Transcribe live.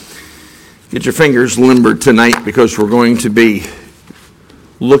Get your fingers limber tonight because we're going to be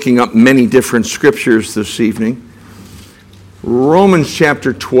looking up many different scriptures this evening. Romans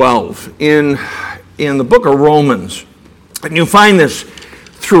chapter 12. In the book of Romans, and you'll find this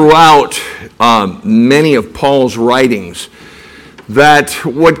throughout many of Paul's writings, that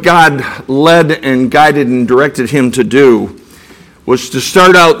what God led and guided and directed him to do was to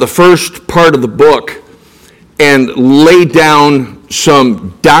start out the first part of the book and lay down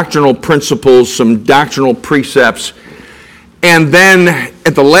some doctrinal principles, some doctrinal precepts, and then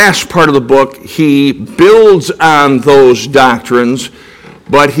at the last part of the book, he builds on those doctrines,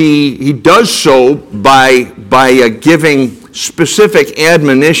 but he does so by giving specific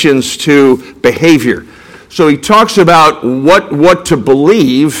admonitions to behavior. So he talks about what to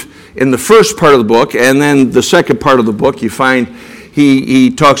believe in the first part of the book, and then the second part of the book, you find he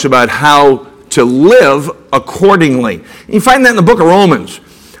talks about how to live accordingly. You find that in the book of Romans,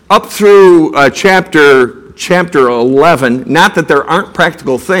 up through chapter 11. Not that there aren't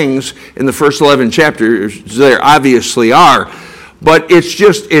practical things in the first 11 chapters, there obviously are, but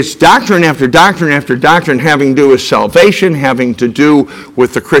it's doctrine after doctrine after doctrine having to do with salvation, having to do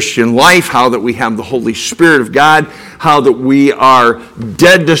with the Christian life, how that we have the Holy Spirit of God, how that we are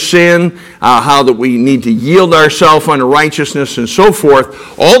dead to sin, how that we need to yield ourselves unto righteousness and so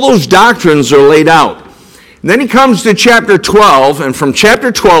forth. All those doctrines are laid out. And then he comes to chapter 12, and from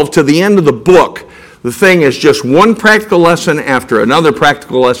chapter 12 to the end of the book, the thing is just one practical lesson after another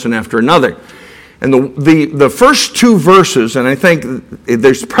practical lesson after another. And the first two verses, and I think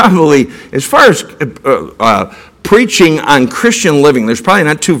there's probably, as far as preaching on Christian living, there's probably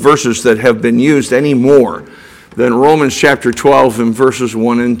not two verses that have been used any more than Romans chapter 12 and verses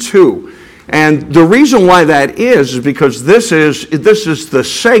 1 and 2. And the reason why that is because this is the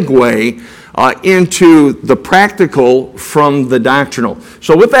segue into the practical from the doctrinal.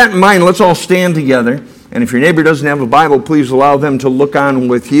 So with that in mind, let's all stand together. And if your neighbor doesn't have a Bible, please allow them to look on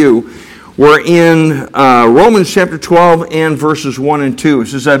with you. We're in Romans chapter 12 and verses 1 and 2. It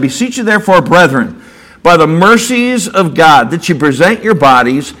says, I beseech you therefore, brethren, by the mercies of God, that you present your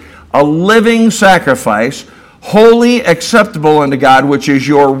bodies a living sacrifice, holy, acceptable unto God, which is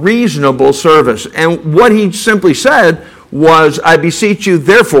your reasonable service. And what he simply said was, I beseech you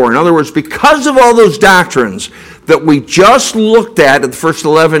therefore. In other words, because of all those doctrines that we just looked at the first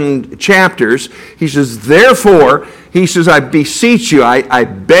 11 chapters, he says, therefore, he says, I beseech you, I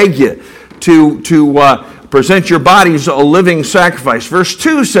beg you to present your bodies a living sacrifice. Verse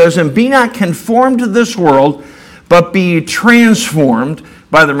 2 says, and be not conformed to this world, but be transformed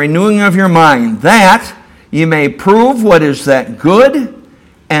by the renewing of your mind, that ye may prove what is that good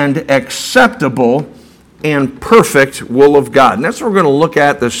and acceptable and perfect will of God. And that's what we're going to look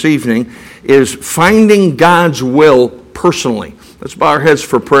at this evening, is finding God's will personally. Let's bow our heads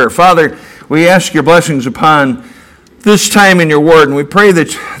for prayer. Father, we ask your blessings upon this time in your word, and we pray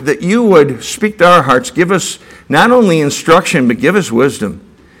that you would speak to our hearts. Give us not only instruction, but give us wisdom.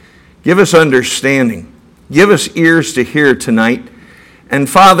 Give us understanding. Give us ears to hear tonight. And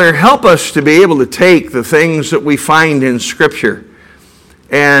Father, help us to be able to take the things that we find in Scripture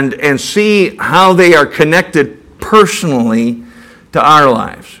and see how they are connected personally to our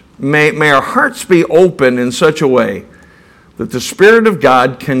lives. May our hearts be open in such a way that the Spirit of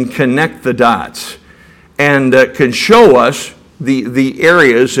God can connect the dots and can show us the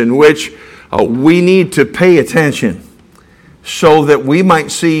areas in which we need to pay attention so that we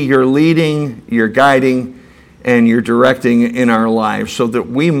might see your leading, your guiding, and your directing in our lives, so that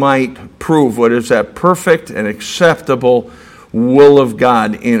we might prove what is that perfect and acceptable will of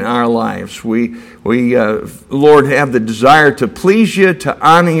God in our lives. We Lord, have the desire to please you, to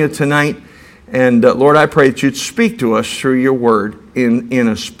honor you tonight. And Lord, I pray that you'd speak to us through your word in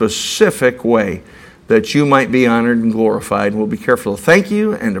a specific way, that you might be honored and glorified. We'll be careful to thank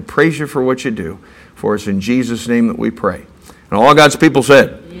you and to praise you for what you do. For it's in Jesus' name that we pray. And all God's people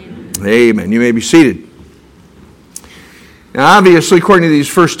said, Amen. Amen. You may be seated. Now, obviously, according to these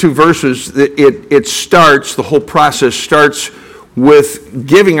first two verses, it starts, the whole process starts with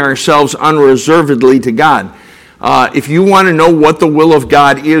giving ourselves unreservedly to God. If you want to know what the will of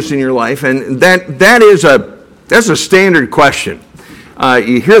God is in your life, and that's a standard question.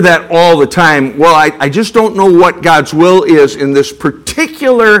 You hear that all the time. Well, I just don't know what God's will is in this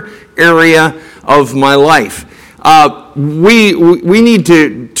particular area of my life. We need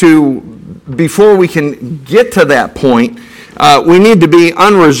to before we can get to that point, we need to be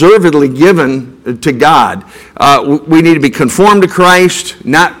unreservedly given to God. We need to be conformed to Christ,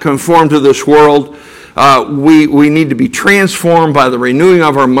 not conformed to this world. We need to be transformed by the renewing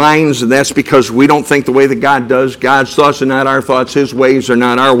of our minds, and that's because we don't think the way that God does. God's thoughts are not our thoughts. His ways are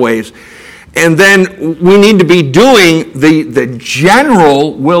not our ways. And then we need to be doing the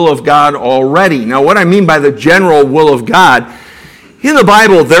general will of God already. Now, what I mean by the general will of God, in the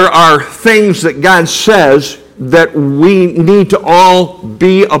Bible, there are things that God says that we need to all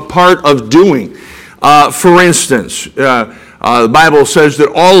be a part of doing. For instance, the Bible says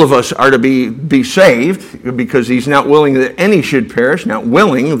that all of us are to be saved because he's not willing that any should perish, not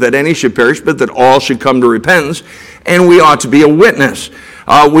willing that any should perish, but that all should come to repentance, and we ought to be a witness.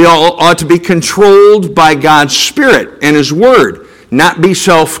 We all ought to be controlled by God's Spirit and His Word, not be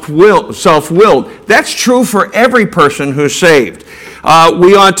self-willed. That's true for every person who's saved.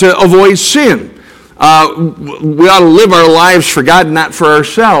 We ought to avoid sin. We ought to live our lives for God, not for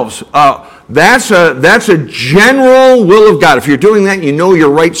ourselves. That's a general will of God. If you're doing that, you know you're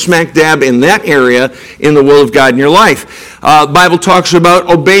right smack dab in that area in the will of God in your life. The Bible talks about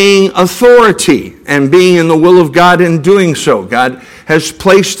obeying authority and being in the will of God in doing so. God has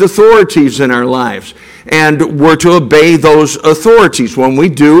placed authorities in our lives, and we're to obey those authorities. When we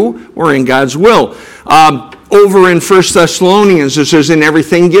do, we're in God's will. Over in 1 Thessalonians, it says, "In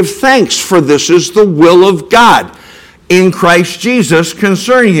everything give thanks, for this is the will of God in Christ Jesus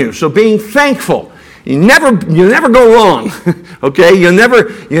concerning you." So being thankful. You never go wrong, okay? You never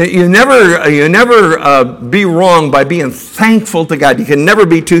be wrong by being thankful to God. You can never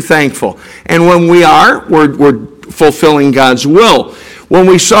be too thankful. And when we are, we're fulfilling God's will. When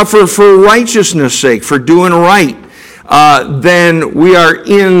we suffer for righteousness' sake, for doing right, then we are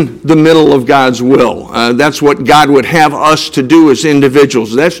in the middle of God's will. That's what God would have us to do as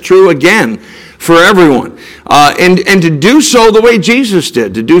individuals. That's true again for everyone. And to do so the way Jesus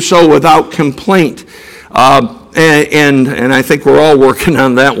did, to do so without complaint. And I think we're all working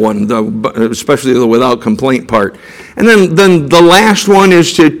on that one, especially the without complaint part. And then the last one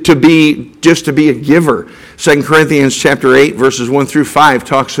is to be a giver. 2 Corinthians chapter 8, verses 1 through 5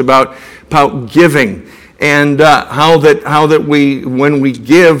 talks about giving. And how that we, when we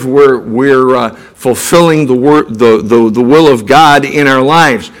give, we're fulfilling the will of God in our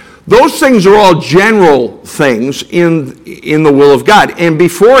lives. Those things are all general things in the will of God. And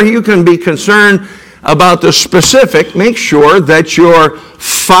before you can be concerned about the specific, make sure that you're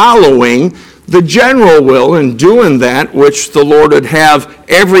following the general will and doing that which the Lord would have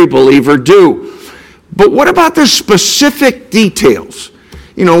every believer do. But what about the specific details?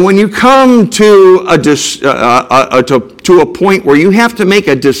 You know, when you come to a point where you have to make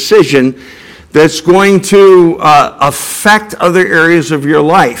a decision that's going to affect other areas of your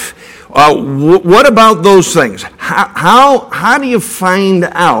life, what about those things? How do you find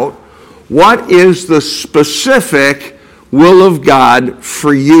out what is the specific will of God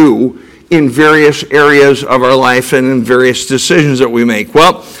for you in various areas of our life and in various decisions that we make?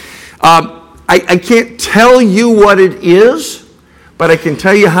 Well, I can't tell you what it is, but I can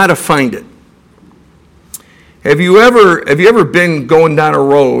tell you how to find it. Have you ever been going down a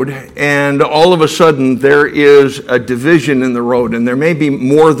road and all of a sudden there is a division in the road, and there may be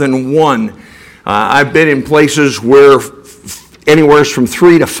more than one? I've been in places where anywhere from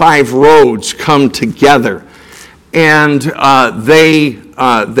 3 to 5 roads come together, and they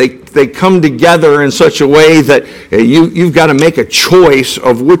come together in such a way that you've got to make a choice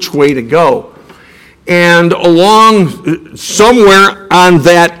of which way to go. And along somewhere on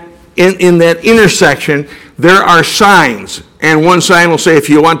that in that intersection, there are signs, and one sign will say, if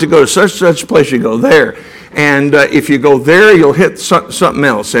you want to go to such place, you go there. And if you go there, you'll hit something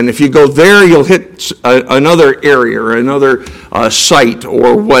else. And if you go there, you'll hit another area or another site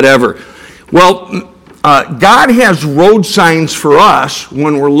or whatever. Well, God has road signs for us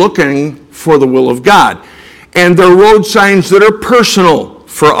when we're looking for the will of God. And they're road signs that are personal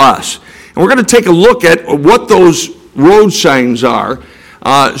for us. And we're going to take a look at what those road signs are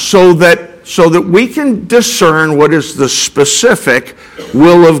so that we can discern what is the specific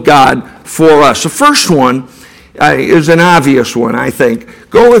will of God for us. The first one is an obvious one, I think.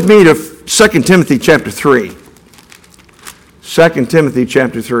 Go with me to 2 Timothy chapter 3. 2 Timothy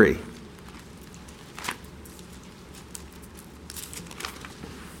chapter 3.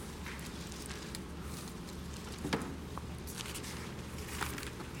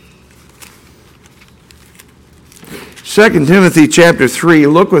 Second Timothy chapter 3,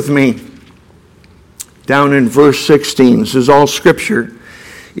 look with me down in verse 16. It says, all Scripture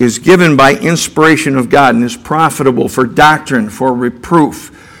is given by inspiration of God and is profitable for doctrine, for reproof,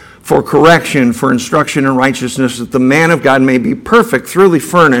 for correction, for instruction in righteousness, that the man of God may be perfect, thoroughly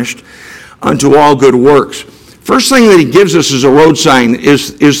furnished unto all good works. First thing that he gives us as a road sign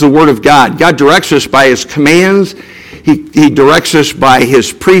is the Word of God. God directs us by His commands. He directs us by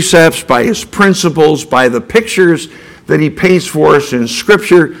His precepts, by His principles, by the pictures that He paints for us in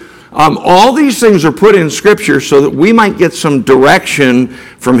Scripture. All these things are put in Scripture so that we might get some direction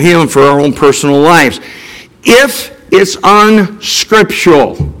from Him for our own personal lives. If it's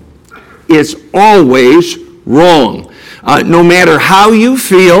unscriptural, it's always wrong. No matter how you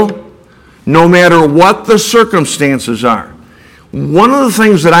feel, no matter what the circumstances are. One of the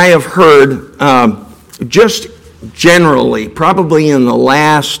things that I have heard just generally, probably in the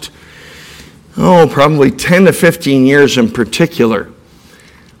last, probably 10 to 15 years in particular,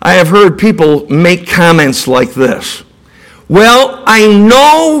 I have heard people make comments like this. Well, I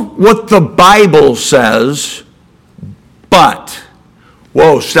know what the Bible says, but,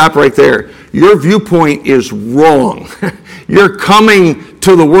 whoa, stop right there. Your viewpoint is wrong. You're coming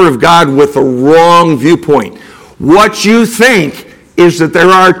to the Word of God with the wrong viewpoint. What you think is that there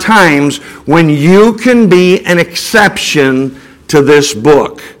are times when you can be an exception to this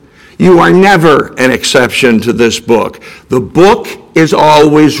book. You are never an exception to this book. The book is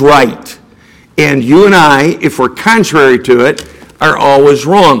always right. And you and I, if we're contrary to it, are always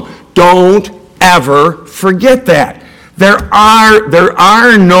wrong. Don't ever forget that. There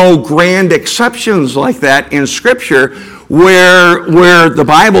are no grand exceptions like that in Scripture where the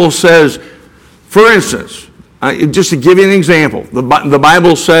Bible says, for instance, just to give you an example, the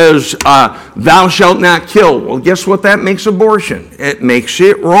Bible says, thou shalt not kill. Well, guess what that makes abortion? It makes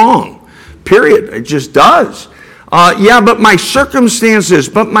it wrong. Period. It just does. But my circumstances,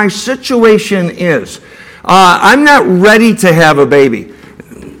 but my situation is, I'm not ready to have a baby.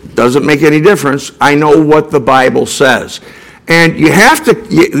 Doesn't make any difference. I know what the Bible says. And you have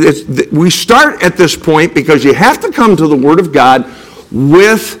to, we start at this point because you have to come to the Word of God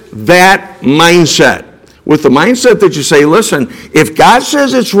with that mindset. With the mindset that you say, listen, if God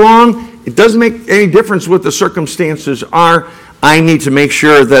says it's wrong, it doesn't make any difference what the circumstances are. I need to make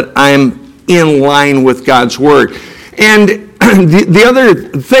sure that I'm in line with God's Word. And the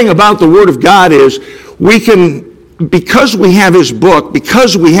other thing about the Word of God is we can, because we have His book,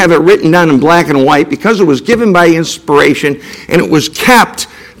 because we have it written down in black and white, because it was given by inspiration and it was kept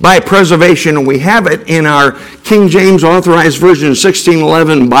by preservation, and we have it in our King James Authorized Version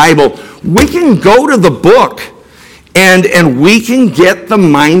 1611 Bible, we can go to the book and we can get the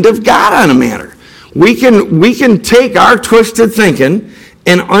mind of God on a matter. We can take our twisted thinking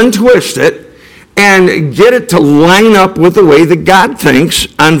and untwist it and get it to line up with the way that God thinks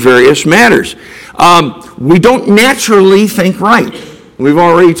on various matters. We don't naturally think right. We've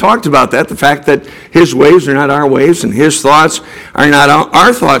already talked about that, the fact that His ways are not our ways and His thoughts are not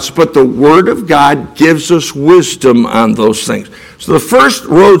our thoughts, but the Word of God gives us wisdom on those things. So the first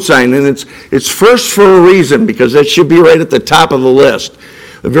road sign, and it's first for a reason, because that should be right at the top of the list.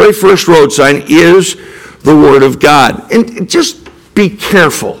 The very first road sign is the Word of God. And just be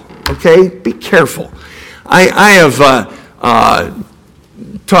careful, okay? Be careful. I have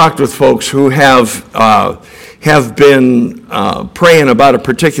talked with folks who have been praying about a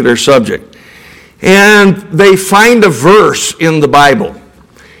particular subject, and they find a verse in the Bible,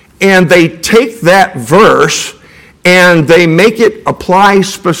 and they take that verse and they make it apply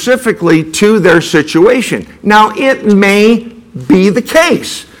specifically to their situation. Now, it may be the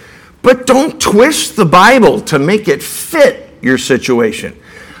case, but don't twist the Bible to make it fit your situation.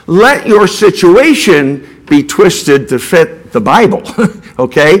 Let your situation be twisted to fit the Bible,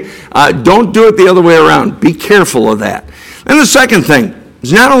 okay? Don't do it the other way around. Be careful of that. And the second thing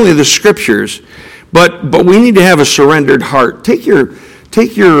is not only the Scriptures, but we need to have a surrendered heart. Take your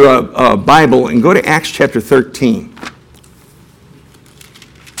Bible and go to Acts chapter 13.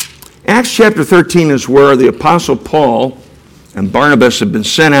 Acts chapter 13 is where the Apostle Paul and Barnabas have been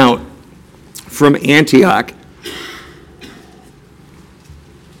sent out from Antioch.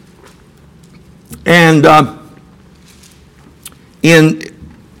 And in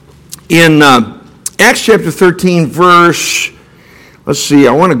Acts chapter 13, verse, let's see,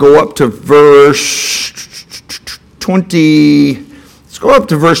 I want to go up to verse 20, let's go up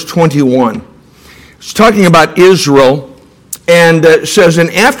to verse 21. It's talking about Israel, and it says, and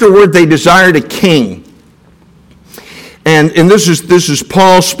afterward they desired a king. And this is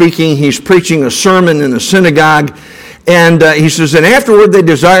Paul speaking. He's preaching a sermon in a synagogue. And he says, and afterward they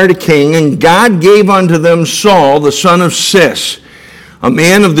desired a king, and God gave unto them Saul, the son of Cis, a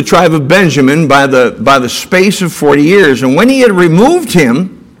man of the tribe of Benjamin, by the space of 40 years. And when he had removed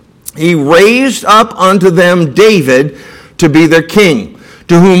him, he raised up unto them David to be their king,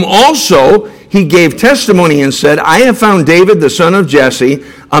 to whom also he gave testimony and said, I have found David, the son of Jesse,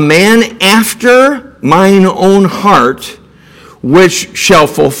 a man after mine own heart, which shall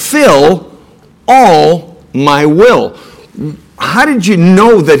fulfill all my will. How did you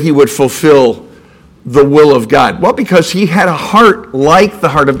know that he would fulfill the will of God? Well, because he had a heart like the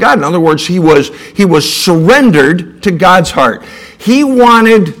heart of God. In other words, he was surrendered to God's heart. He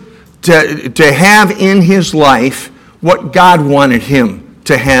wanted to have in his life what God wanted him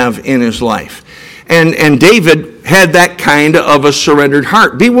to have in his life. And David had that kind of a surrendered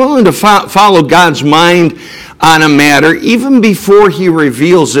heart. Be willing to follow God's mind on a matter even before he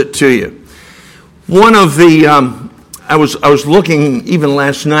reveals it to you. One of the, I was looking even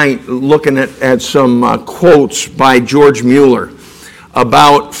last night, looking at some quotes by George Mueller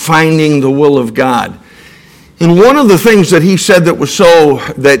about finding the will of God. And one of the things that he said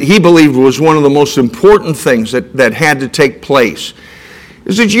that he believed was one of the most important things that had to take place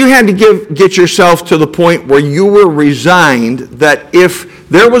is that you had to get yourself to the point where you were resigned that if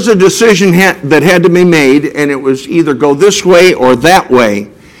there was a decision that had to be made and it was either go this way or that way,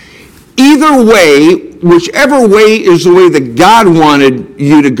 either way, whichever way is the way that God wanted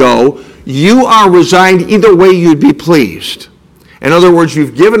you to go, you are resigned. Either way, you'd be pleased. In other words,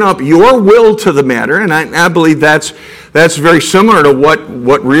 you've given up your will to the matter, and I believe that's very similar to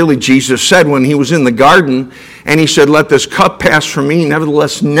what really Jesus said when he was in the garden, and he said, "Let this cup pass from me,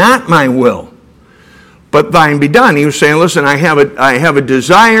 nevertheless not my will, but thine be done." He was saying, listen, I have a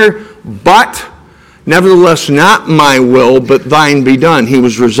desire, but nevertheless not my will, but thine be done. He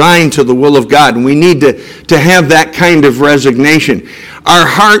was resigned to the will of God, and we need to have that kind of resignation. Our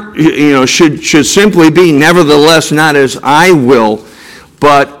heart, should simply be, nevertheless, not as I will,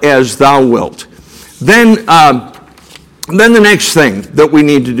 but as thou wilt. Then the next thing that we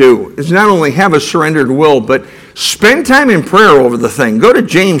need to do is not only have a surrendered will, but spend time in prayer over the thing. Go to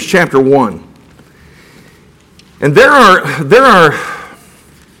James chapter 1. And there are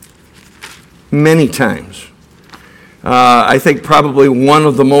many times, I think probably one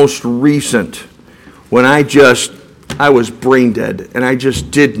of the most recent, when I was brain dead, and I just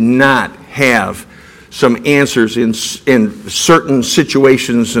did not have some answers in certain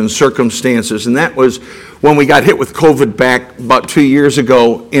situations and circumstances. And that was when we got hit with COVID back about 2 years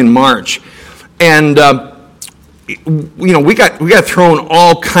ago in March. And, we got thrown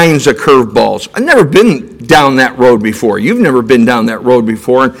all kinds of curveballs. I've never been down that road before. You've never been down that road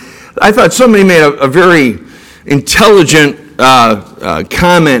before. And I thought somebody made a very intelligent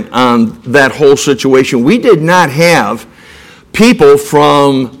comment on that whole situation. We did not have people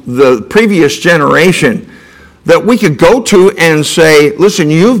from the previous generation that we could go to and say, listen,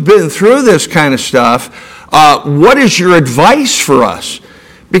 you've been through this kind of stuff. What is your advice for us?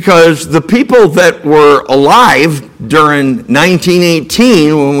 Because the people that were alive during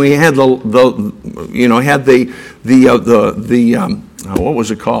 1918, when we had what was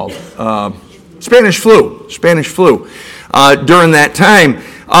it called? Spanish flu. During that time,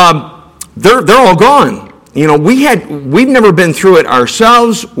 they're all gone. We've never been through it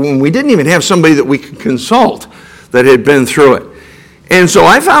ourselves. We didn't even have somebody that we could consult that had been through it. And so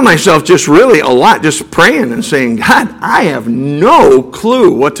I found myself just praying and saying, God, I have no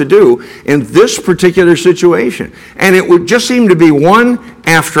clue what to do in this particular situation. And it would just seem to be one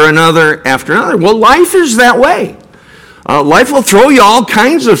after another after another. Well, life is that way. Life will throw you all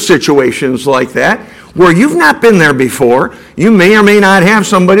kinds of situations like that where you've not been there before. You may or may not have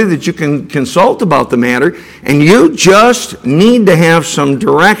somebody that you can consult about the matter, and you just need to have some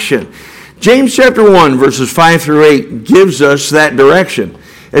direction. James chapter 1, verses 5 through 8 gives us that direction.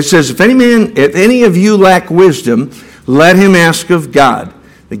 It says, if any of you lack wisdom, let him ask of God,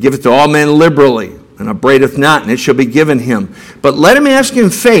 that giveth to all men liberally, and upbraideth not, and it shall be given him. But let him ask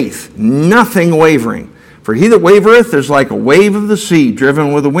in faith, nothing wavering. For he that wavereth is like a wave of the sea,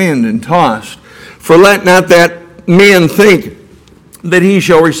 driven with the wind and tossed. For let not that man think that he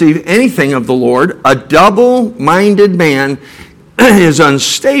shall receive anything of the Lord. A double-minded man is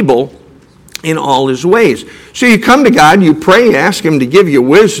unstable in all his ways. So you come to God, you pray, ask him to give you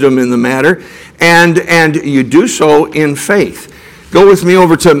wisdom in the matter, and you do so in faith. Go with me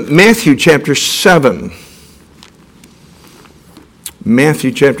over to Matthew chapter 7.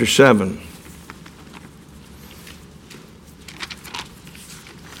 Matthew chapter 7.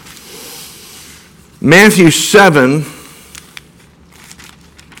 Matthew 7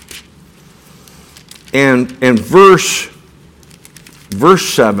 and verse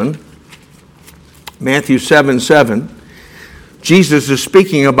 7. Matthew 7:7. Jesus is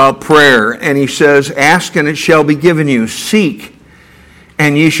speaking about prayer, and he says, ask and it shall be given you. Seek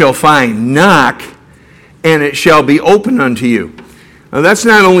and ye shall find. Knock and it shall be opened unto you. Now, that's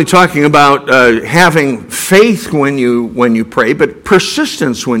not only talking about having faith when you pray, but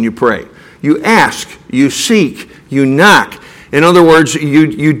persistence when you pray. You ask, you seek, you knock. In other words,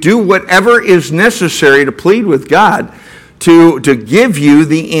 you do whatever is necessary to plead with God to give you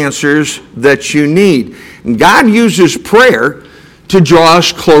the answers that you need. And God uses prayer to draw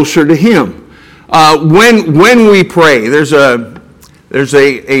us closer to Him. When we pray, there's a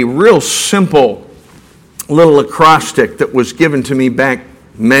real simple little acrostic that was given to me back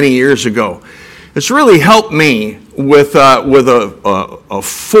many years ago. It's really helped me with a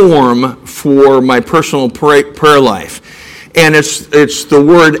form for my personal prayer life. And it's the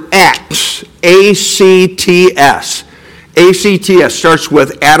word ACTS, A-C-T-S. A-C-T-S starts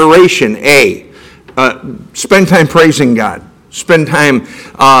with adoration, A. Spend time praising God. Spend time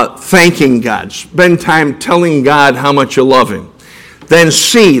thanking God. Spend time telling God how much you love Him. Then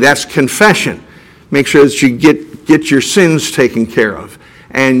C, that's confession. Make sure that you get your sins taken care of.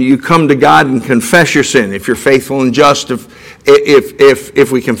 And you come to God and confess your sin. If you're faithful and just,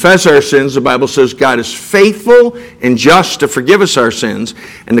 if we confess our sins, the Bible says God is faithful and just to forgive us our sins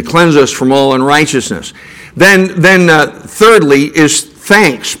and to cleanse us from all unrighteousness. Then thirdly is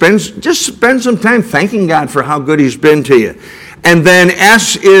thanks. Just spend some time thanking God for how good He's been to you. And then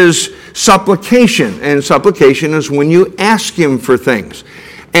S is supplication. And supplication is when you ask Him for things.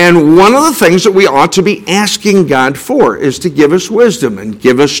 And one of the things that we ought to be asking God for is to give us wisdom and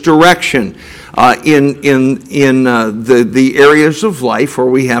give us direction in the areas of life where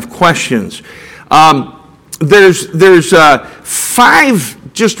we have questions. There's 5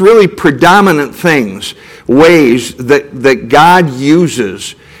 just really predominant ways that God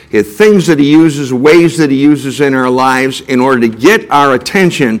uses, things that He uses, ways that He uses in our lives in order to get our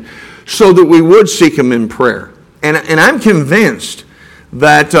attention so that we would seek Him in prayer. And I'm convinced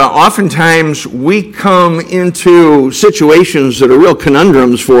that oftentimes we come into situations that are real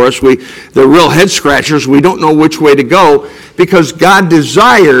conundrums for us. They're real head scratchers. We don't know which way to go because God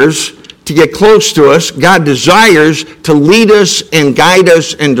desires to get close to us. God desires to lead us and guide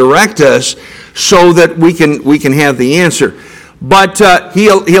us and direct us so that we can have the answer. But he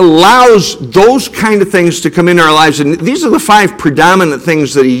allows those kind of things to come into our lives. And these are the 5 predominant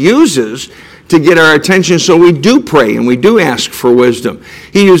things that He uses to get our attention, so we do pray and we do ask for wisdom.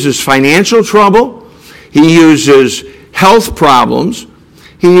 He uses financial trouble. He uses health problems.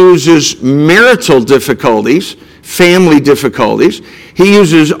 He uses marital difficulties, family difficulties. He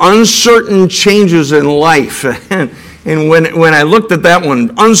uses uncertain changes in life. And when I looked at that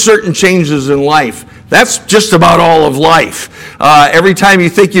one, uncertain changes in life, that's just about all of life. Every time you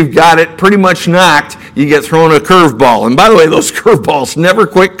think you've got it pretty much knocked, you get thrown a curveball. And by the way, those curveballs never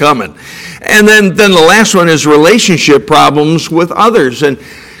quit coming. And then the last one is relationship problems with others. And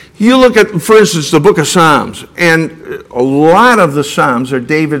you look at, for instance, the book of Psalms, and a lot of the Psalms are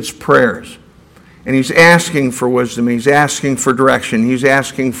David's prayers. And he's asking for wisdom. He's asking for direction. He's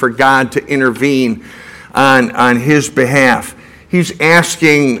asking for God to intervene on his behalf. He's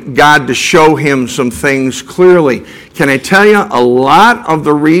asking God to show him some things clearly. Can I tell you, a lot of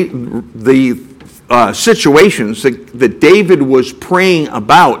the situations that David was praying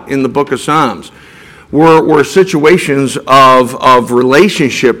about in the book of Psalms were situations of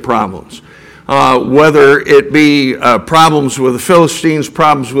relationship problems. Whether it be problems with the Philistines,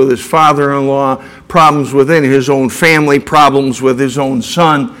 problems with his father-in-law, problems within his own family, problems with his own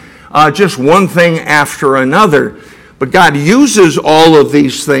son, just one thing after another. But God uses all of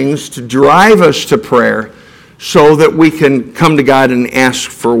these things to drive us to prayer so that we can come to God and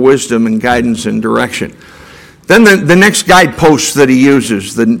ask for wisdom and guidance and direction. Then the next guidepost that He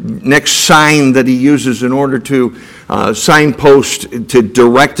uses, the next sign that He uses in order to signpost to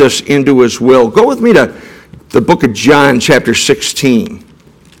direct us into His will. Go with me to the book of John, chapter 16.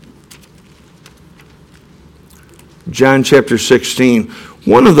 John chapter 16.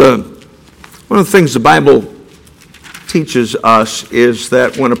 One of the things the Bible teaches us is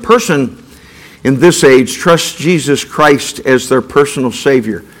that when a person in this age trusts Jesus Christ as their personal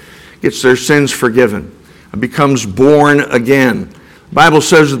Savior, gets their sins forgiven, becomes born again, the Bible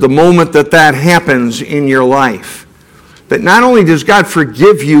says at the moment that happens in your life, that not only does God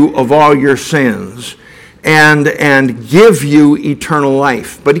forgive you of all your sins and give you eternal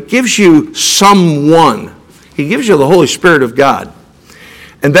life, but He gives you someone. He gives you the Holy Spirit of God.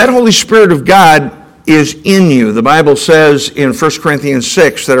 And that Holy Spirit of God is in you. The Bible says in 1 Corinthians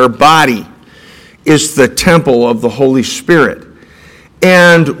 6 that our body is the temple of the Holy Spirit.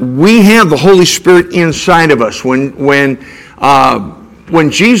 And we have the Holy Spirit inside of us. When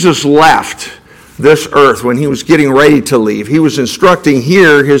Jesus left this earth, when He was getting ready to leave, He was instructing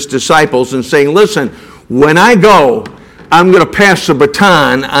here His disciples and saying, listen, when I go, I'm going to pass the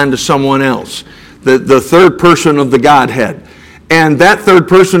baton on to someone else, the third person of the Godhead. And that third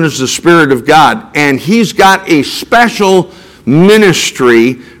person is the Spirit of God. And He's got a special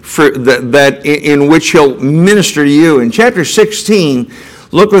ministry in which he'll minister to you. In chapter 16,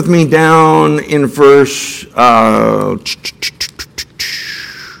 look with me down in verse,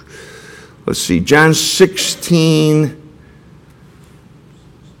 John 16,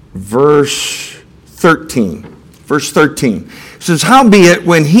 verse 13. Verse 13. It says, "Howbeit,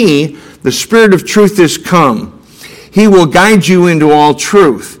 when he, the Spirit of truth, is come, he will guide you into all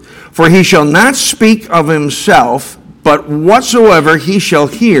truth. For he shall not speak of himself, but whatsoever he shall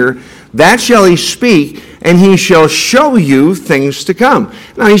hear, that shall he speak, and he shall show you things to come."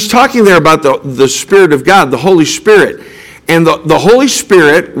 Now he's talking there about the Spirit of God, the Holy Spirit. And the Holy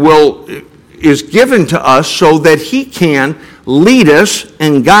Spirit is given to us so that he can lead us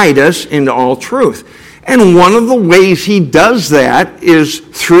and guide us into all truth. And one of the ways he does that is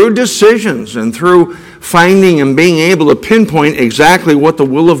through decisions and through finding and being able to pinpoint exactly what the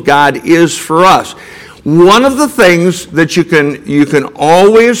will of God is for us. One of the things that you can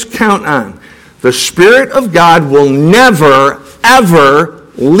always count on, the Spirit of God will never, ever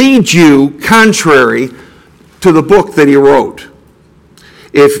lead you contrary to the book that he wrote.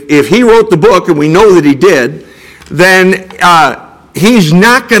 If he wrote the book, and we know that he did, then he's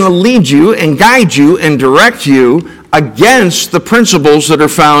not going to lead you and guide you and direct you against the principles that are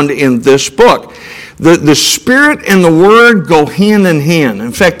found in this book. The Spirit and the Word go hand in hand.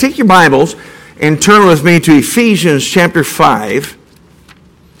 In fact, take your Bibles and turn with me to Ephesians chapter 5.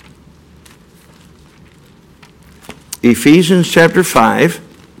 Ephesians chapter 5.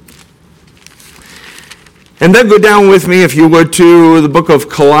 And then go down with me, if you would, to the book of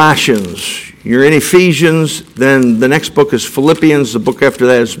Colossians. You're in Ephesians, then the next book is Philippians. The book after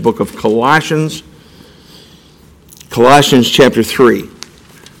that is the book of Colossians. Colossians chapter 3.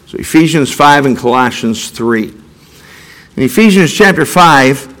 So Ephesians 5 and Colossians 3. In Ephesians chapter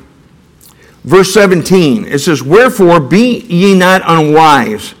 5, verse 17, it says, "Wherefore be ye not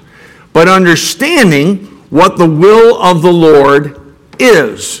unwise, but understanding what the will of the Lord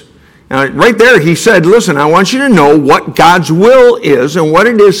is." Now, right there, he said, listen, I want you to know what God's will is and what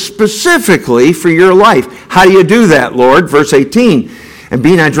it is specifically for your life. How do you do that, Lord? Verse 18, "And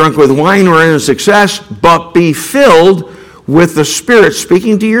be not drunk with wine wherein is excess, but be filled with the Spirit,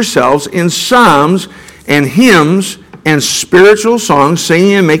 speaking to yourselves in psalms and hymns and spiritual songs,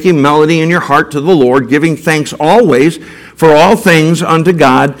 singing and making melody in your heart to the Lord, giving thanks always for all things unto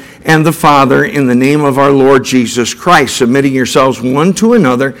God and the Father in the name of our Lord Jesus Christ, submitting yourselves one to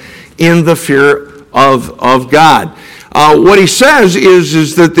another in the fear of God." What he says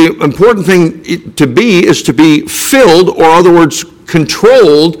is that the important thing to be is to be filled, or in other words,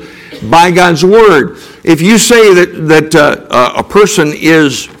 controlled by God's Word. If you say that a person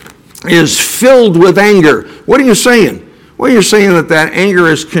is filled with anger, what are you saying? Well, you're saying that anger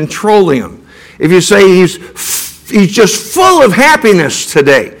is controlling him. If you say he's just full of happiness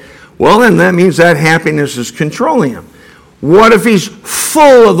today, well, then that means that happiness is controlling him. What if he's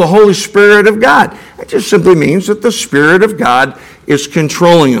full of the Holy Spirit of God? It just simply means that the Spirit of God is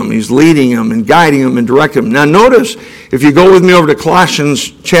controlling him. He's leading him and guiding him and directing him. Now notice, if you go with me over to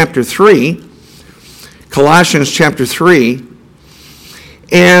Colossians chapter 3, Colossians chapter 3,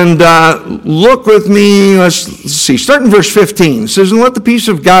 and look with me, let's see, start in verse 15. It says, "And let the peace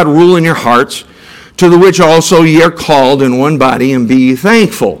of God rule in your hearts, to the which also ye are called in one body, and be ye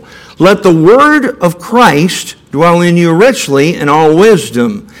thankful. Let the word of Christ dwell in you richly in all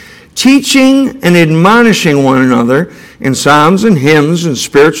wisdom, teaching and admonishing one another in psalms and hymns and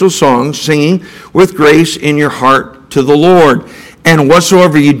spiritual songs, singing with grace in your heart to the Lord. And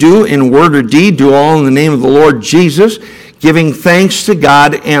whatsoever you do in word or deed, do all in the name of the Lord Jesus, giving thanks to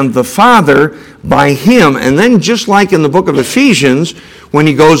God and the Father by him." And then just like in the book of Ephesians, when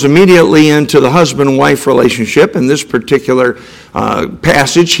he goes immediately into the husband-wife relationship, in this particular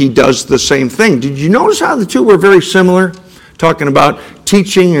passage, he does the same thing. Did you notice how the two were very similar? Talking about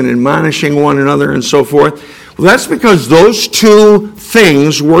teaching and admonishing one another and so forth. Well, that's because those two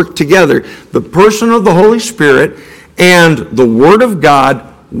things work together. The person of the Holy Spirit and the Word of God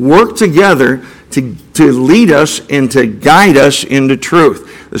work together to lead us and to guide us into truth.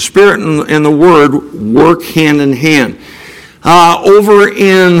 The Spirit and the Word work hand in hand. Over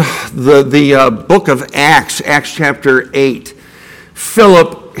in the book of Acts, Acts chapter 8,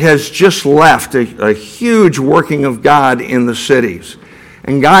 Philip has just left a huge working of God in the cities.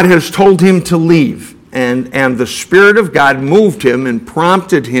 And God has told him to leave. And the Spirit of God moved him and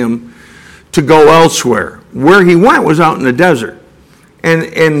prompted him to go elsewhere. Where he went was out in the desert.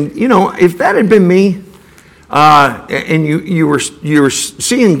 And you know, if that had been me, and you were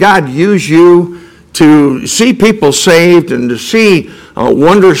seeing God use you to see people saved and to see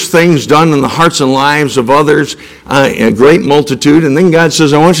wondrous things done in the hearts and lives of others, a great multitude. And then God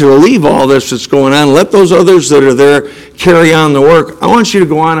says, I want you to leave all this that's going on. Let those others that are there carry on the work. I want you to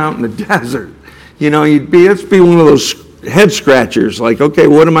go on out in the desert. It'd be one of those head scratchers, like, okay,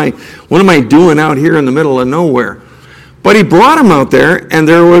 what am I doing out here in the middle of nowhere? But he brought him out there, and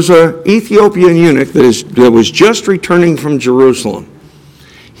there was an Ethiopian eunuch that was just returning from Jerusalem.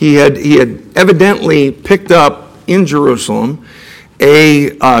 He had evidently picked up in Jerusalem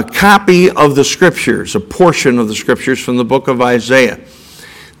a copy of the Scriptures, a portion of the Scriptures from the book of Isaiah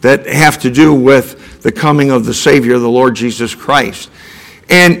that have to do with the coming of the Savior, the Lord Jesus Christ.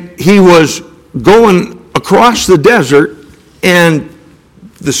 And he was going across the desert, and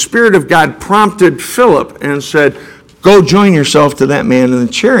the Spirit of God prompted Philip and said, go join yourself to that man in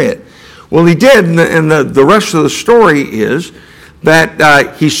the chariot. Well, he did, and the rest of the story is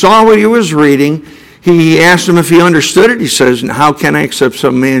that he saw what he was reading. He asked him if he understood it. He says, how can I except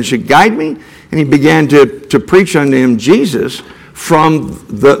some man should guide me? And he began to preach unto him Jesus from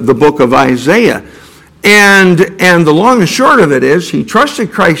the book of Isaiah. And the long and short of it is, he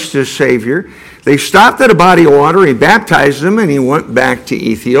trusted Christ as Savior. They stopped at a body of water. He baptized him, and he went back to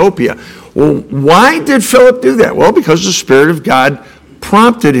Ethiopia. Well, why did Philip do that? Well, because the Spirit of God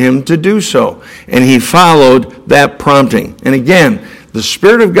prompted him to do so, and he followed that prompting. And again, the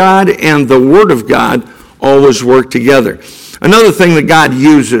Spirit of God and the Word of God always work together. Another thing that God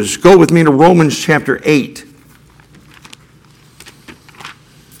uses, go with me to Romans chapter 8.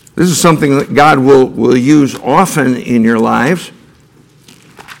 This is something that God will use often in your lives.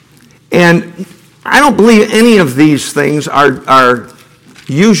 And I don't believe any of these things are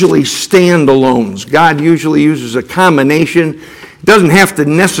usually standalones. God usually uses a combination. It doesn't have to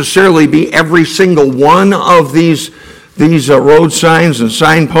necessarily be every single one of these road signs and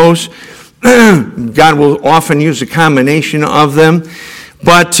signposts. God will often use a combination of them.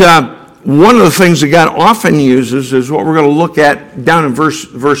 But one of the things that God often uses is what we're going to look at down in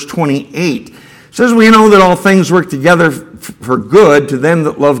verse 28. It says, we know that all things work together for good to them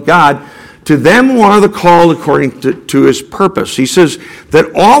that love God, to them who are the called according to his purpose. He says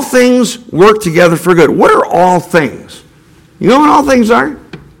that all things work together for good. What are all things? You know what all things are?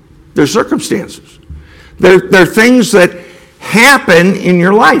 They're circumstances. They're things that happen in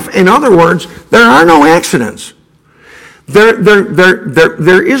your life. In other words, there are no accidents.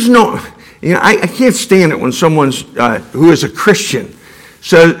 There is no, I can't stand it when someone who is a Christian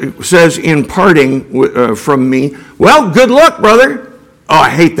says in parting from me, well, good luck, brother. Oh, I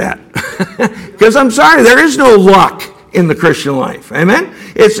hate that. Because I'm sorry, there is no luck in the Christian life. Amen?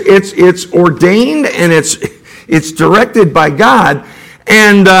 It's ordained and it's directed by God.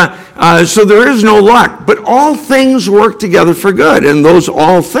 And so there is no luck. But all things work together for good. And those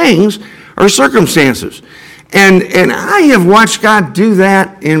all things are circumstances. And I have watched God do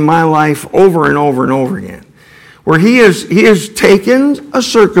that in my life over and over and over again. Where he has taken a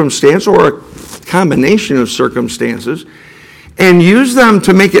circumstance or a combination of circumstances and used them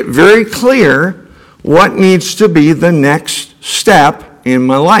to make it very clear what needs to be the next step in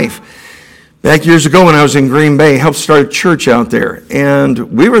my life. Back years ago when I was in Green Bay, I helped start a church out there. And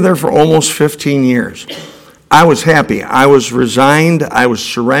we were there for almost 15 years. I was happy. I was resigned. I was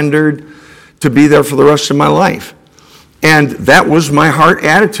surrendered to be there for the rest of my life. And that was my heart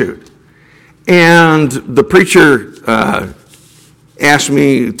attitude. And the preacher asked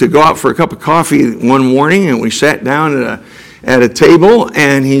me to go out for a cup of coffee one morning, and we sat down at a table,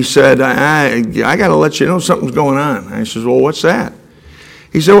 and he said, I got to let you know something's going on. I said, well, what's that?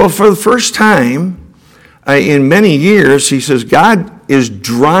 He said, well, for the first time in many years, he says, God is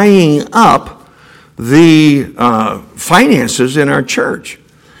drying up the finances in our church.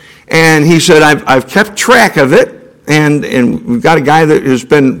 And he said, I've kept track of it, and we've got a guy that has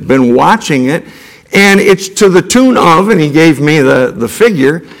been watching it, and it's to the tune of, and he gave me the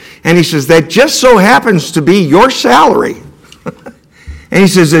figure, and he says, that just so happens to be your salary. And he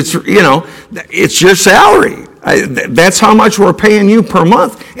says, it's your salary. That's how much we're paying you per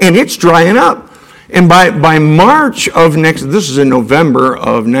month, and it's drying up. And by March of this is in November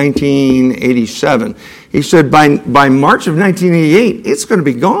of 1987, he said by March of 1988, it's going to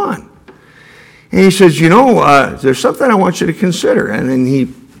be gone. And he says, there's something I want you to consider. And then he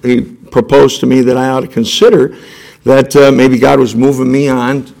proposed to me that I ought to consider that maybe God was moving me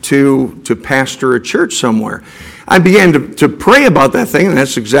on to pastor a church somewhere. I began to pray about that thing, and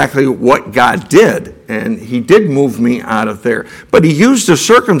that's exactly what God did. And he did move me out of there. But he used a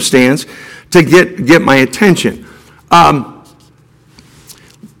circumstance to get my attention.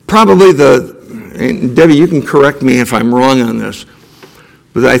 Probably and Debbie, you can correct me if I'm wrong on this,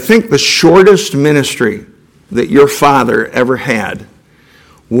 But I think the shortest ministry that your father ever had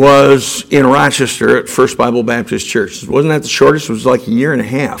was in Rochester at First Bible Baptist Church. Wasn't that the shortest? It was like a year and a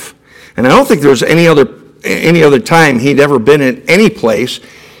half. And I don't think there was any other time he'd ever been in any place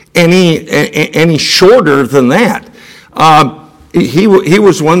any shorter than that. He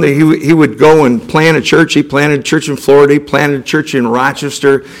was one that he would go and plant a church. He planted a church in Florida. He planted a church in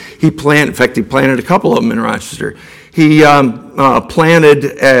Rochester. He planted a couple of them in Rochester. He planted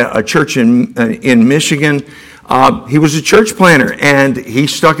a church in Michigan. He was a church planter, and he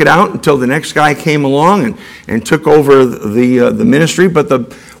stuck it out until the next guy came along and took over the ministry. But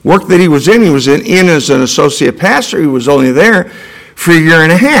the work that he was in as an associate pastor. He was only there for a year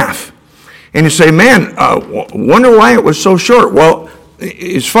and a half. And you say, man, wonder why it was so short. Well,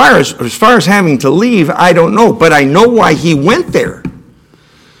 as far as having to leave, I don't know, but I know why he went there.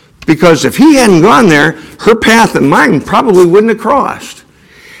 Because if he hadn't gone there, her path and mine probably wouldn't have crossed.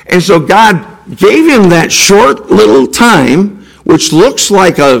 And so God gave him that short little time, which looks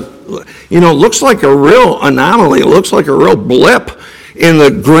like a real anomaly. It looks like a real blip in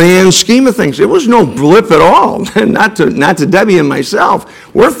the grand scheme of things. It was no blip at all. not to Debbie and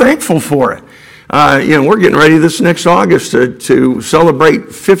myself. We're thankful for it. We're getting ready this next August to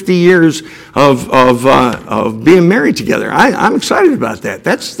celebrate 50 years of being married together. I'm excited about that.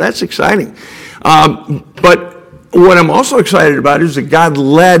 That's exciting. But what I'm also excited about is that God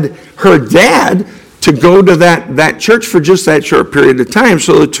led her dad to go to that church for just that short period of time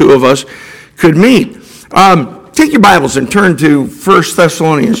so the two of us could meet. Take your Bibles and turn to 1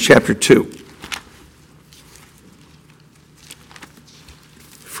 Thessalonians chapter 2.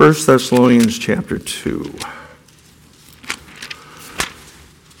 1 Thessalonians chapter 2.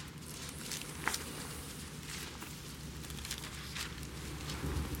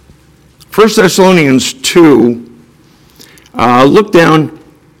 1 Thessalonians 2, look down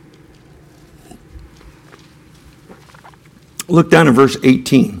in verse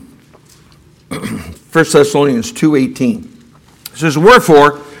 18. 1 Thessalonians 2:18. It says,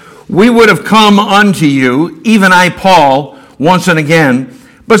 "Wherefore we would have come unto you, even I, Paul, once and again,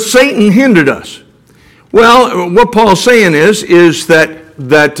 but Satan hindered us." Well, what Paul's saying is that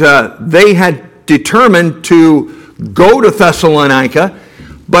they had determined to go to Thessalonica,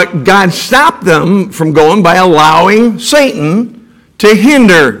 but God stopped them from going by allowing Satan to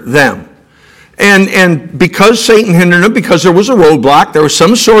hinder them. And because Satan hindered them, because there was a roadblock, there was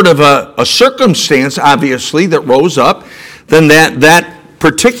some sort of a circumstance, obviously, that rose up, then that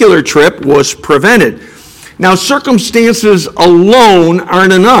particular trip was prevented. Now, circumstances alone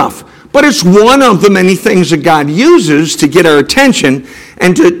aren't enough, but it's one of the many things that God uses to get our attention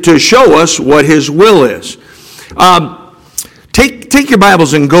and to show us what His will is. Take your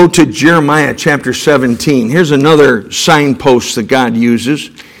Bibles and go to Jeremiah chapter 17. Here's another signpost that God uses.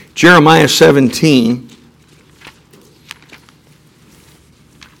 Jeremiah 17.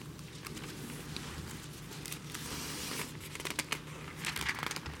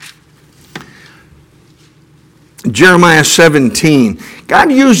 Jeremiah 17. God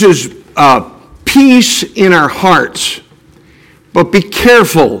uses peace in our hearts, but be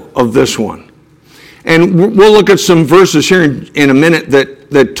careful of this one. And we'll look at some verses here in a minute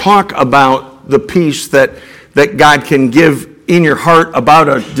that talk about the peace that God can give in your heart about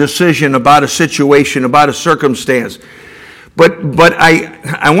a decision, about a situation, about a circumstance. But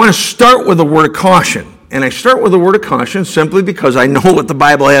I want to start with a word of caution. And I start with a word of caution simply because I know what the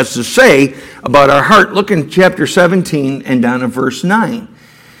Bible has to say about our heart. Look in chapter 17 and down to verse 9.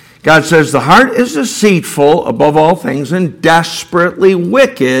 God says, "The heart is deceitful above all things and desperately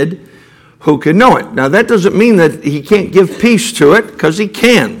wicked. Who can know it?" Now, that doesn't mean that He can't give peace to it, because He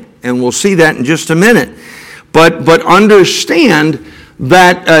can. And we'll see that in just a minute. But understand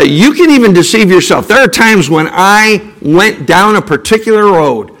that you can even deceive yourself. There are times when I went down a particular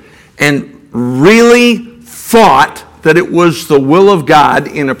road and really thought that it was the will of God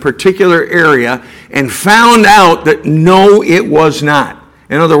in a particular area and found out that no, it was not.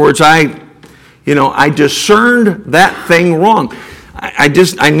 In other words, I discerned that thing wrong. I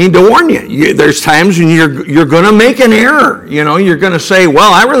need to warn you. There's times when you're going to make an error. You're going to say,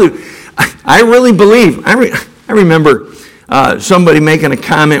 "Well, I really believe." I remember somebody making a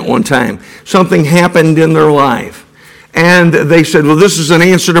comment one time. Something happened in their life, and they said, "Well, this is an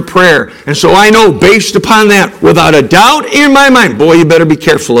answer to prayer." And so I know, based upon that, without a doubt in my mind, boy, you better be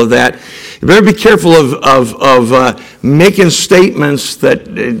careful of that. You better be careful of making statements that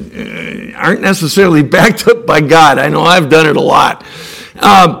aren't necessarily backed up by God. I know I've done it a lot.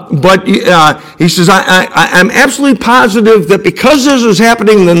 But he says, I'm absolutely positive that because this is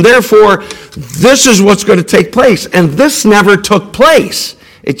happening, then therefore this is what's going to take place. And this never took place.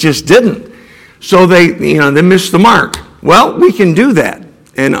 It just didn't. So they missed the mark. Well, we can do that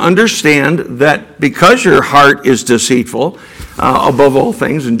and understand that because your heart is deceitful above all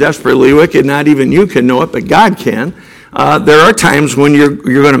things and desperately wicked, not even you can know it, but God can. There are times when you're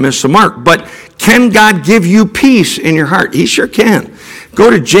going to miss the mark. But can God give you peace in your heart? He sure can. Go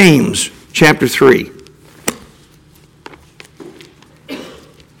to James chapter 3.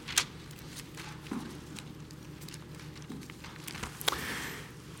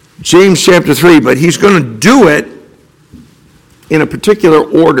 James chapter 3, but he's going to do it in a particular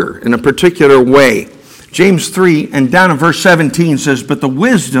order, in a particular way. James 3, and down in verse 17 says, but the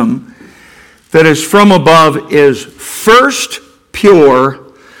wisdom that is from above is first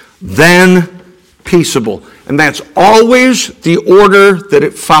pure, then peaceable. And that's always the order that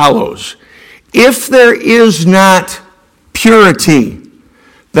it follows. If there is not purity,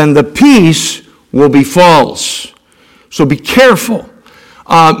 then the peace will be false. So be careful.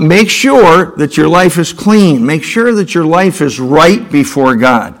 Make sure that your life is clean. Make sure that your life is right before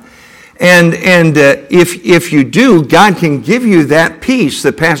God. And if you do, God can give you that peace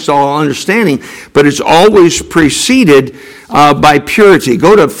that passes all understanding, but it's always preceded by purity.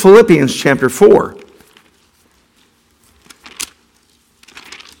 Go to Philippians chapter 4.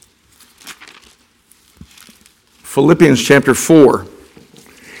 Philippians chapter 4.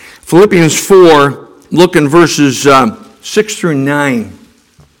 Philippians 4, look in verses 6 through 9.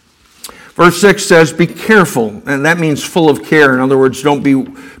 Verse 6 says, be careful, and that means full of care. In other words, don't be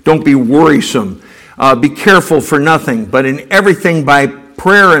worrisome. Be careful for nothing, but in everything by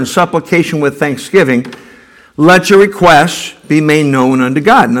prayer and supplication with thanksgiving, let your requests be made known unto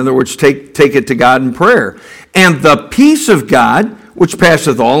God. In other words, take it to God in prayer. And the peace of God, which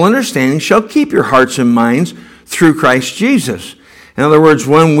passeth all understanding, shall keep your hearts and minds through Christ Jesus. In other words,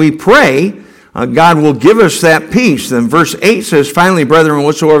 when we pray, God will give us that peace. Then verse 8 says, finally, brethren,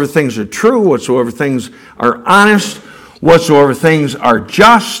 whatsoever things are true, whatsoever things are honest, whatsoever things are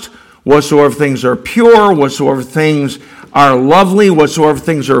just, whatsoever things are pure, whatsoever things are lovely, whatsoever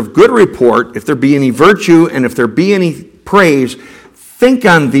things are of good report, if there be any virtue and if there be any praise, think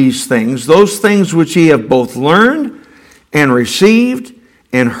on these things, those things which ye have both learned and received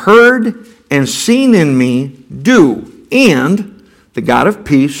and heard and seen in me, do, and the God of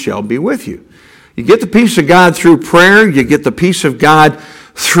peace shall be with you. You get the peace of God through prayer. You get the peace of God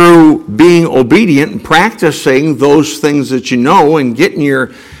through being obedient and practicing those things that you know and getting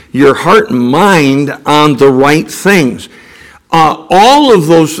your heart and mind on the right things. All of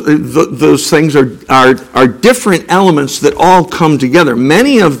those things are different elements that all come together.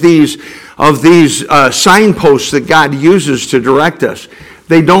 Many of these signposts that God uses to direct us,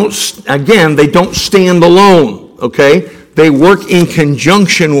 they don't stand alone, okay? They work in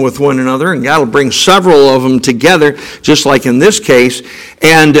conjunction with one another, and God will bring several of them together, just like in this case,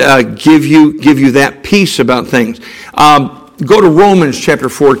 and give you that peace about things. Go to Romans chapter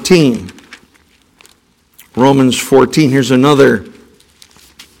 14. Romans 14, here's another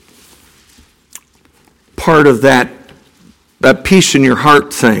part of that peace in your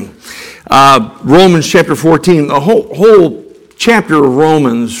heart thing. Romans chapter 14, the whole chapter of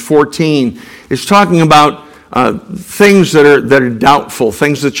Romans 14 is talking about things that are doubtful,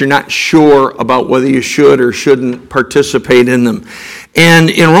 things that you're not sure about whether you should or shouldn't participate in them. And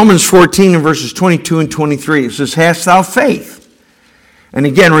in Romans 14 and verses 22 and 23, it says, hast thou faith? And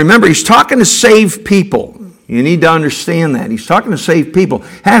again, remember, he's talking to saved people. You need to understand that. He's talking to saved people.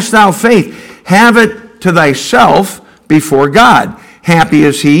 Hast thou faith? Have it to thyself before God. Happy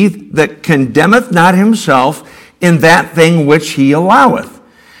is he that condemneth not himself in that thing which he alloweth.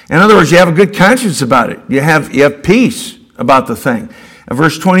 In other words, you have a good conscience about it. You have peace about the thing.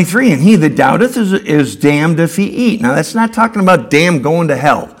 Verse 23, and he that doubteth is damned if he eat. Now, that's not talking about damned going to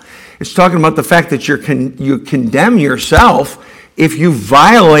hell. It's talking about the fact that you condemn yourself if you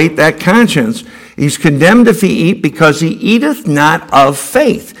violate that conscience. He's condemned if he eat, because he eateth not of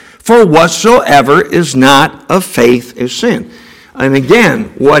faith. For whatsoever is not of faith is sin. And again,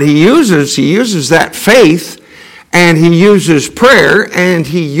 what he uses that faith, and he uses prayer, and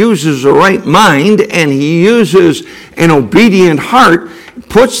he uses a right mind, and he uses an obedient heart,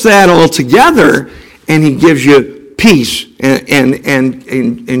 puts that all together, and he gives you peace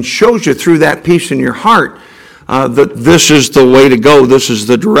and shows you through that peace in your heart that this is the way to go, this is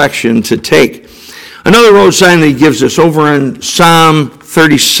the direction to take. Another road sign that he gives us over in Psalm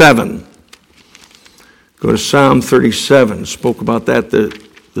 37. Go to Psalm 37. Spoke about that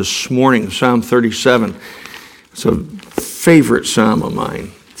this morning, Psalm 37. It's a favorite psalm of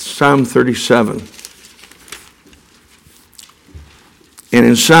mine, Psalm 37. And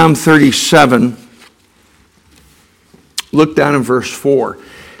in Psalm 37, look down in verse 4.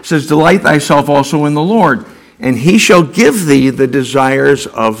 It says, delight thyself also in the Lord, and he shall give thee the desires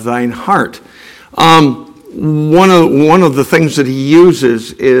of thine heart. One of the things that he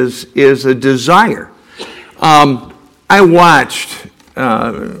uses is a desire. I watched,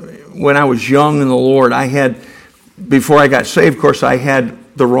 when I was young in the Lord, before I got saved, of course, I had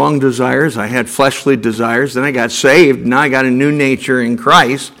the wrong desires. I had fleshly desires. Then I got saved. Now I got a new nature in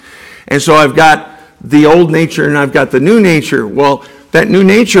Christ. And so I've got the old nature and I've got the new nature. Well, that new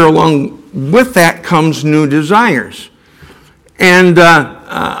nature, along with that comes new desires. And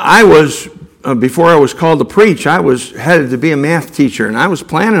before I was called to preach, I was headed to be a math teacher, and I was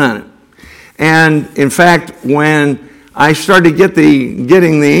planning on it. And in fact, when I started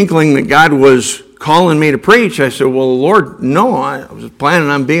getting the inkling that God was calling me to preach, I said, well, Lord, no, I was planning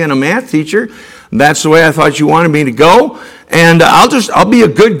on being a math teacher. That's the way I thought you wanted me to go. And I'll be a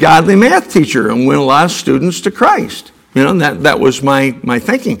good, godly math teacher and win a lot of students to Christ. That was my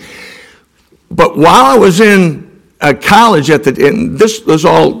thinking. But while I was in college, and this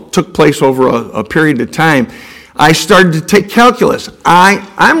all took place over a period of time, I started to take calculus.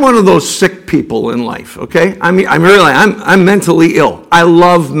 I'm one of those sick people in life, okay? I'm mentally ill. I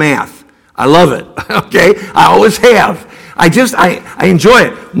love math. I love it, okay? I always have. I enjoy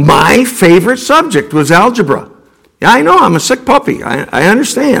it. My favorite subject was algebra. Yeah, I know, I'm a sick puppy. I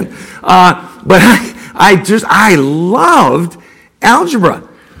understand. But I loved algebra.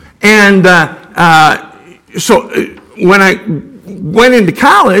 And so when I went into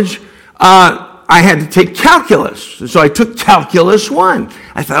college, I had to take calculus. So I took calculus 1.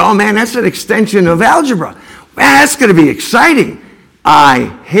 I thought, oh man, that's an extension of algebra. Man, that's going to be exciting. I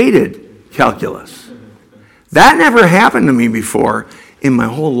hated calculus. That never happened to me before in my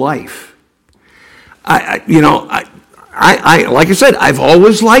whole life. Like I said, I've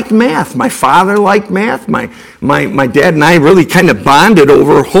always liked math. My father liked math. My dad and I really kind of bonded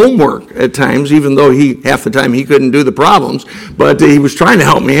over homework at times, even though half the time he couldn't do the problems, but he was trying to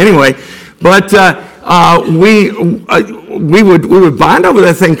help me anyway. But we would bond over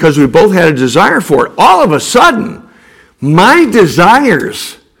that thing because we both had a desire for it. All of a sudden, my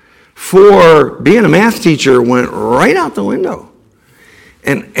desires for being a math teacher went right out the window.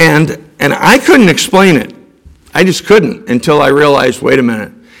 And I couldn't explain it. I just couldn't until I realized, wait a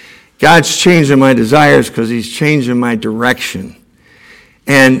minute, God's changing my desires because he's changing my direction.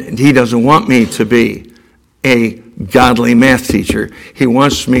 And he doesn't want me to be a godly math teacher. He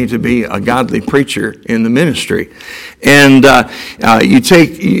wants me to be a godly preacher in the ministry. And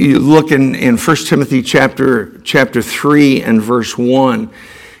you look in 1 Timothy chapter 3 and verse 1,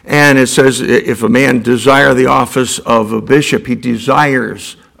 and it says, if a man desire the office of a bishop, he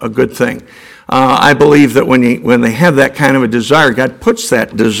desires a good thing. I believe that when they have that kind of a desire, God puts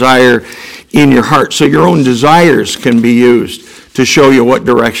that desire in your heart. So your own desires can be used to show you what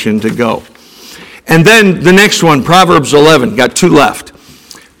direction to go. And then the next one, Proverbs 11. Got 2 left.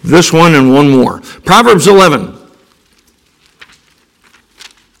 This one and one more. Proverbs 11.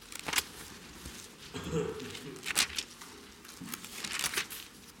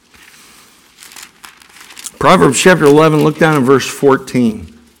 Proverbs chapter 11, look down at verse 14.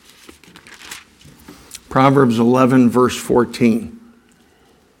 Proverbs 11, verse 14.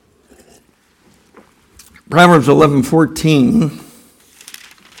 Proverbs 11:14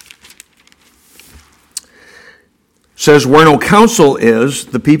 says, where no counsel is,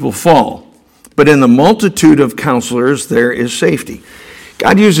 the people fall, but in the multitude of counselors there is safety.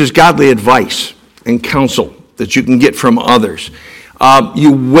 God uses godly advice and counsel that you can get from others.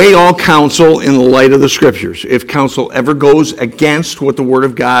 You weigh all counsel in the light of the Scriptures. If counsel ever goes against what the Word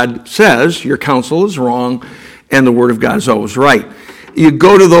of God says, your counsel is wrong, and the Word of God is always right. You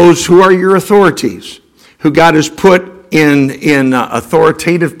go to those who are your authorities, who God has put in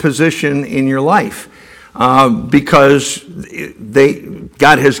authoritative position in your life, because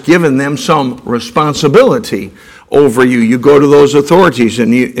God has given them some responsibility over you. You go to those authorities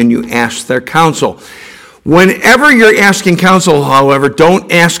and you ask their counsel. Whenever you're asking counsel, however,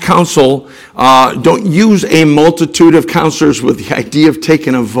 don't ask counsel, don't use a multitude of counselors with the idea of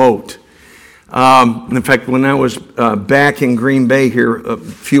taking a vote. In fact, when I was back in Green Bay here a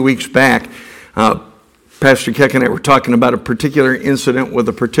few weeks back, Pastor Keck and I were talking about a particular incident with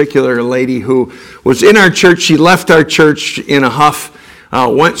a particular lady who was in our church. She left our church in a huff,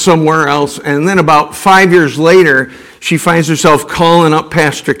 went somewhere else, and then about 5 years later, she finds herself calling up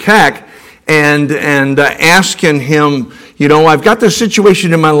Pastor Keck and asking him, I've got this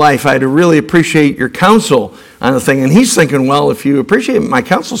situation in my life. I'd really appreciate your counsel on the thing. And he's thinking, well, if you appreciate my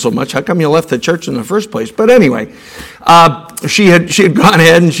counsel so much, how come you left the church in the first place? But anyway, she had gone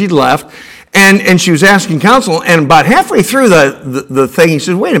ahead and she'd left. And she was asking counsel, and about halfway through the thing, he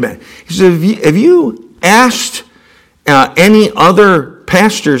says, wait a minute. He said, have you asked any other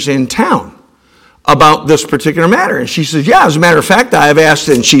pastors in town about this particular matter? And she says, yeah, as a matter of fact, I have asked,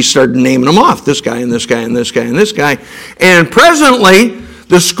 and she started naming them off, this guy and this guy and this guy and this guy. And presently,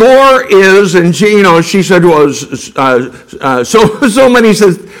 the score is, and she said, so many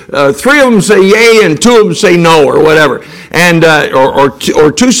says, 3 of them say yay and 2 of them say no, or whatever. And, or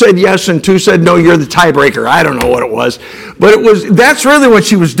 2 said yes and 2 said no, you're the tiebreaker. I don't know what it was. But that's really what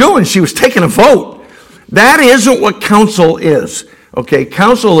she was doing. She was taking a vote. That isn't what counsel is. Okay,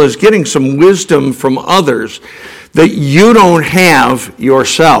 counsel is getting some wisdom from others that you don't have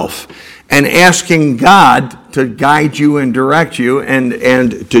yourself, and asking God to guide you and direct you, and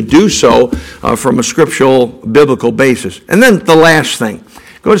to do so from a scriptural, biblical basis. And then the last thing,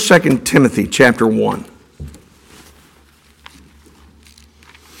 go to 2 Timothy chapter 1.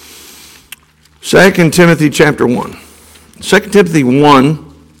 2 Timothy chapter 1. 2 Timothy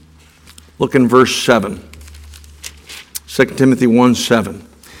 1, look in verse 7. 2 Timothy 1:7.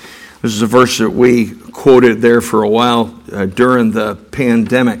 This is a verse that we quoted there for a while during the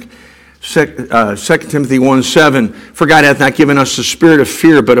pandemic. 2 Timothy 1:7, for God hath not given us the spirit of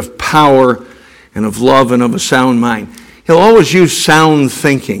fear, but of power and of love and of a sound mind. He'll always use sound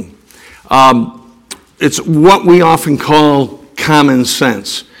thinking. It's what we often call common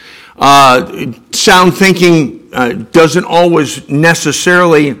sense. Sound thinking doesn't always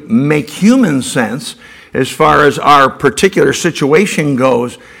necessarily make human sense as far as our particular situation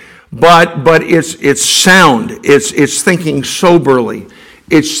goes, but it's sound. It's thinking soberly.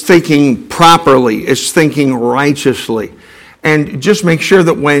 It's thinking properly. It's thinking righteously. And just make sure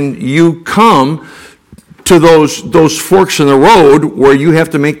that when you come to those forks in the road where you have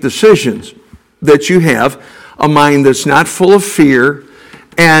to make decisions, that you have a mind that's not full of fear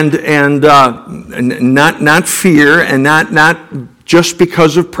and not fear, and not just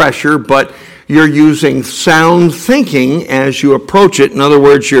because of pressure, but you're using sound thinking as you approach it. In other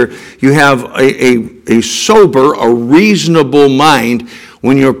words, you have a sober, a reasonable mind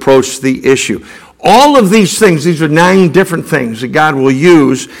when you approach the issue. All of these things, these are 9 different things that God will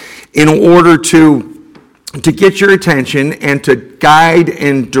use in order to get your attention and to guide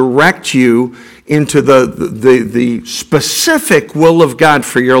and direct you into the specific will of God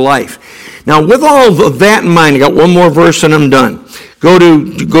for your life. Now, with all of that in mind, I got one more verse and I'm done. Go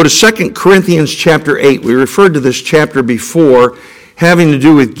to 2 Corinthians chapter 8. We referred to this chapter before, having to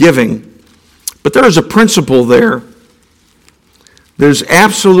do with giving. But there is a principle there that is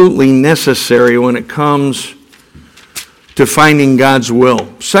absolutely necessary when it comes to finding God's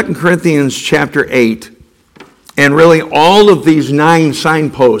will. 2 Corinthians chapter 8, and really all of these 9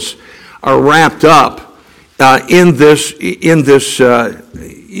 signposts are wrapped up in this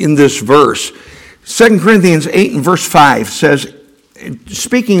verse. 2 Corinthians 8 and verse 5 says,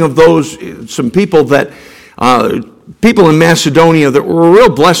 speaking of some people people in Macedonia that were a real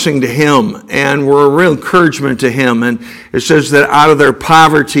blessing to him and were a real encouragement to him. And it says that out of their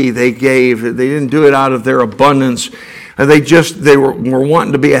poverty they gave. They didn't do it out of their abundance. They were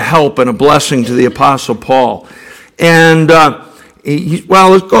wanting to be a help and a blessing to the Apostle Paul. And,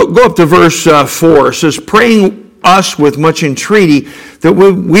 let's go up to verse 4. It says, praying us with much entreaty that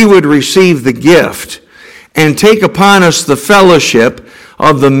we would receive the gift and take upon us the fellowship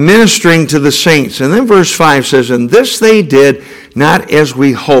of the ministering to the saints. And then verse 5 says, and this they did not as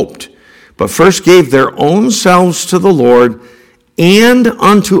we hoped, but first gave their own selves to the Lord and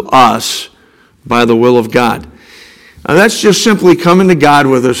unto us by the will of God. Now that's just simply coming to God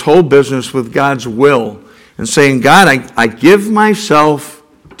with this whole business with God's will and saying, God, I give myself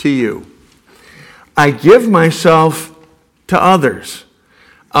to you. I give myself to others.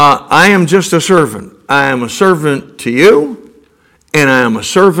 I am just a servant. I am a servant to you, and I am a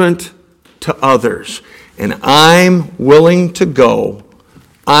servant to others. And I'm willing to go.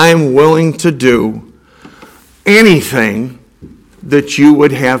 I'm willing to do anything that you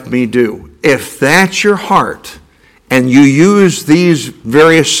would have me do. If that's your heart, and you use these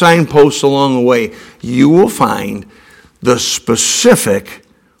various signposts along the way, you will find the specific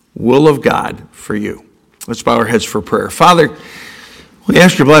will of God for you. Let's bow our heads for prayer. Father, we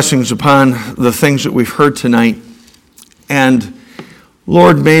ask your blessings upon the things that we've heard tonight. And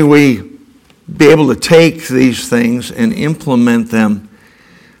Lord, may we be able to take these things and implement them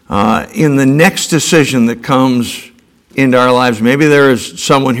in the next decision that comes into our lives. Maybe there is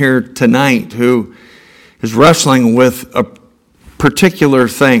someone here tonight who is wrestling with a particular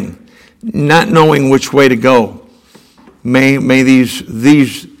thing, not knowing which way to go. May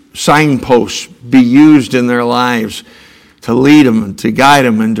these signposts be used in their lives to lead them, to guide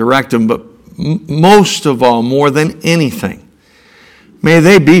them and direct them. But most of all, more than anything, may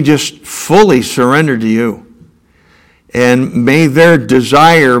they be just fully surrendered to you. And may their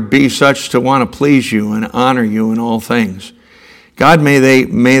desire be such to want to please you and honor you in all things. God, may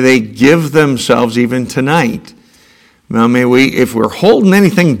they give themselves even tonight. Now, may we, if we're holding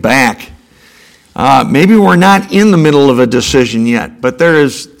anything back, maybe we're not in the middle of a decision yet, but there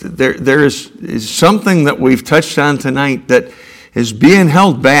is something that we've touched on tonight that is being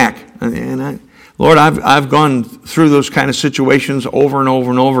held back. Lord, I've gone through those kind of situations over and over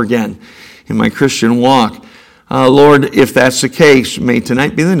and over again in my Christian walk. Lord, if that's the case, may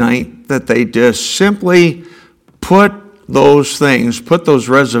tonight be the night that they just simply put those things, put those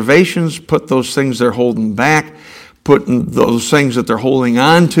reservations, put those things they're holding back, put those things that they're holding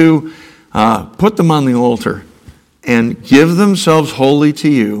on to, put them on the altar and give themselves wholly to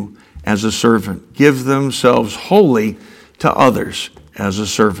you as a servant. Give themselves wholly to others as a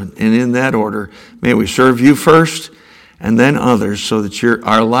servant. And in that order, may we serve you first and then others so that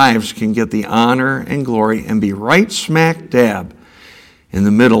our lives can get the honor and glory and be right smack dab in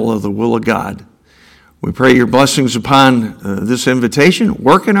the middle of the will of God. We pray your blessings upon this invitation.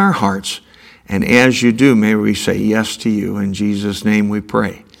 Work in our hearts. And as you do, may we say yes to you. In Jesus' name we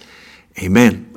pray. Amen.